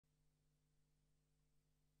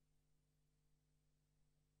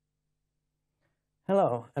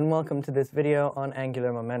Hello, and welcome to this video on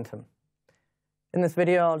angular momentum. In this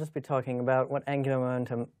video, I'll just be talking about what angular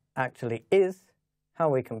momentum actually is, how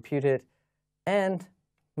we compute it, and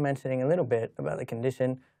mentioning a little bit about the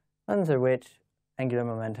condition under which angular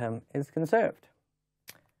momentum is conserved.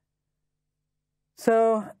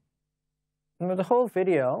 So, the whole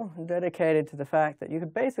video dedicated to the fact that you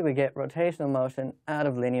could basically get rotational motion out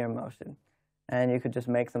of linear motion, and you could just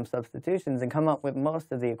make some substitutions and come up with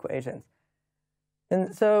most of the equations.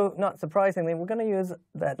 And so, not surprisingly, we're going to use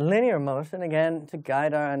that linear motion again to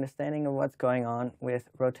guide our understanding of what's going on with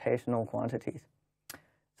rotational quantities.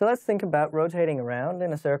 So let's think about rotating around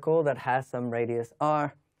in a circle that has some radius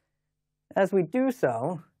r. As we do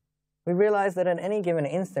so, we realize that at any given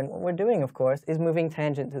instant, what we're doing, of course, is moving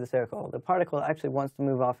tangent to the circle. The particle actually wants to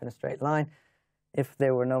move off in a straight line. If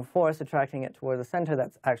there were no force attracting it toward the center,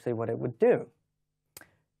 that's actually what it would do.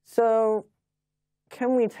 So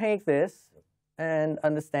can we take this and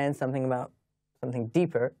understand something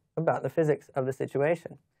deeper about the physics of the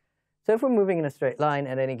situation? So if we're moving in a straight line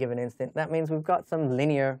at any given instant, that means we've got some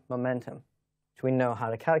linear momentum, which we know how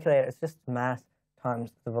to calculate. It's just mass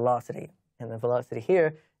times the velocity. And the velocity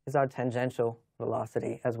here is our tangential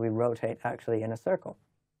velocity as we rotate actually in a circle.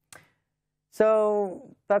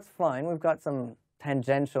 So that's fine. We've got some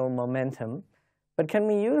tangential momentum. But can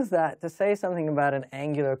we use that to say something about an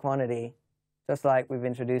angular quantity, just like we've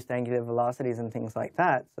introduced angular velocities and things like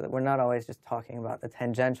that, so that we're not always just talking about the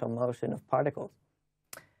tangential motion of particles?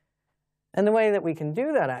 And the way that we can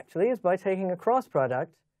do that actually is by taking a cross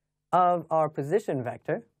product of our position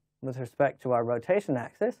vector with respect to our rotation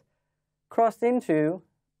axis crossed into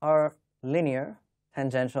our linear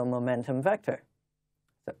tangential momentum vector.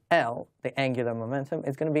 So L, the angular momentum,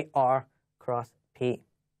 is going to be r cross p.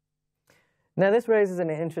 Now this raises an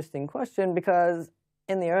interesting question because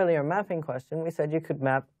in the earlier mapping question, we said you could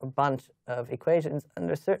map a bunch of equations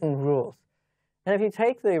under certain rules. And if you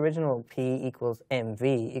take the original P equals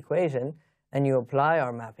mv equation and you apply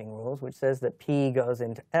our mapping rules, which says that P goes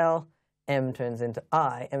into L, m turns into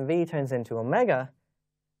I, and v turns into omega,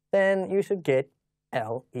 then you should get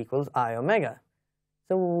L equals I omega.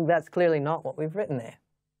 So that's clearly not what we've written there.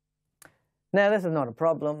 Now this is not a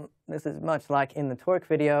problem. This is much like in the torque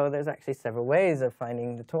video. There's actually several ways of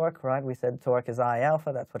finding the torque, right? We said torque is I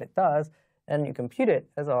alpha, that's what it does, and you compute it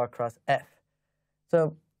as r cross f.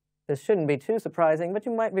 So this shouldn't be too surprising, but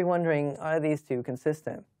you might be wondering, are these two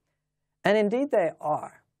consistent? And indeed they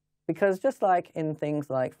are, because just like in things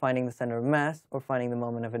like finding the center of mass or finding the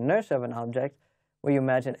moment of inertia of an object, where you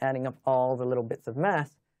imagine adding up all the little bits of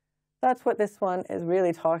mass, that's what this one is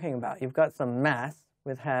really talking about. You've got some mass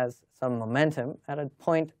which has some momentum at a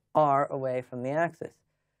point r away from the axis.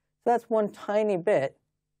 So that's one tiny bit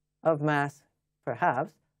of mass,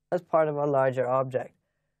 perhaps, as part of a larger object.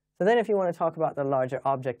 So then if you want to talk about the larger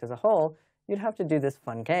object as a whole, you'd have to do this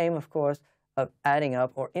fun game, of course, of adding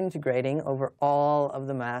up or integrating over all of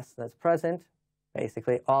the mass that's present,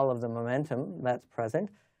 basically all of the momentum that's present,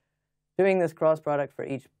 doing this cross product for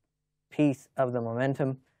each piece of the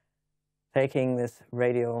momentum, taking this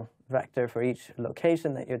radial vector for each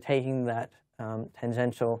location that you're taking that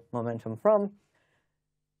tangential momentum from,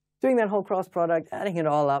 doing that whole cross product, adding it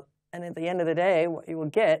all up, and at the end of the day, what you will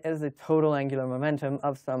get is the total angular momentum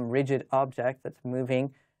of some rigid object that's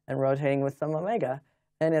moving and rotating with some omega.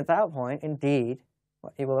 And at that point, indeed,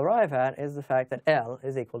 what you will arrive at is the fact that L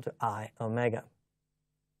is equal to I omega.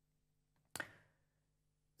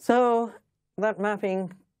 So that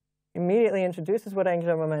mapping immediately introduces what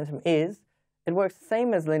angular momentum is. It works the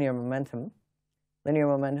same as linear momentum. Linear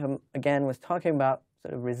momentum, again, was talking about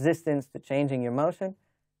sort of resistance to changing your motion.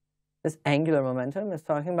 This angular momentum is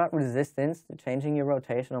talking about resistance to changing your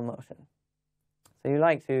rotational motion. So you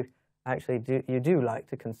like to like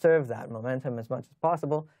to conserve that momentum as much as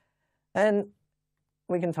possible. And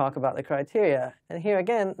we can talk about the criteria. And here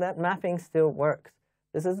again, that mapping still works.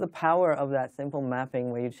 This is the power of that simple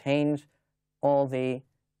mapping where you change all the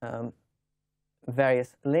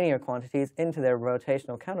various linear quantities into their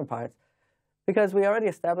rotational counterparts, because we already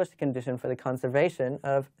established a condition for the conservation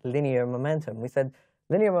of linear momentum. We said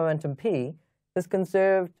linear momentum P is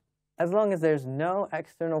conserved as long as there's no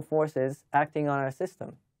external forces acting on our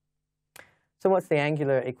system. So what's the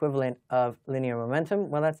angular equivalent of linear momentum?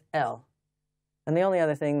 Well, that's L. And the only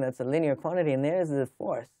other thing that's a linear quantity in there is the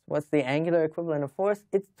force. What's the angular equivalent of force?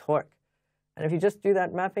 It's torque. And if you just do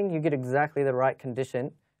that mapping, you get exactly the right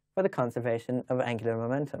condition for the conservation of angular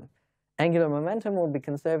momentum. Angular momentum will be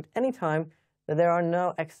conserved anytime that there are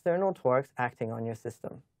no external torques acting on your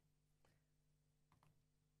system.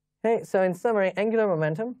 Okay, so in summary, angular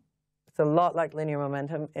momentum It's a lot like linear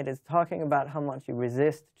momentum. It is talking about how much you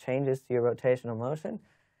resist changes to your rotational motion.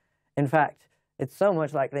 In fact, it's so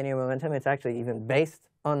much like linear momentum, it's actually even based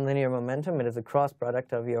on linear momentum. It is a cross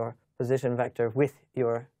product of your position vector with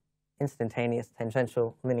your instantaneous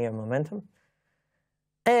tangential linear momentum.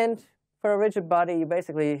 And for a rigid body, you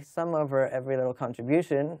basically sum over every little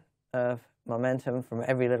contribution of momentum from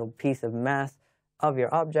every little piece of mass of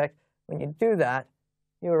your object. When you do that,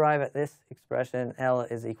 you arrive at this expression, L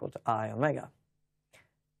is equal to I omega.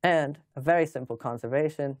 And a very simple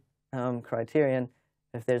conservation criterion,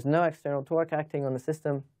 if there's no external torque acting on the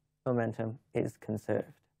system, momentum is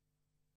conserved.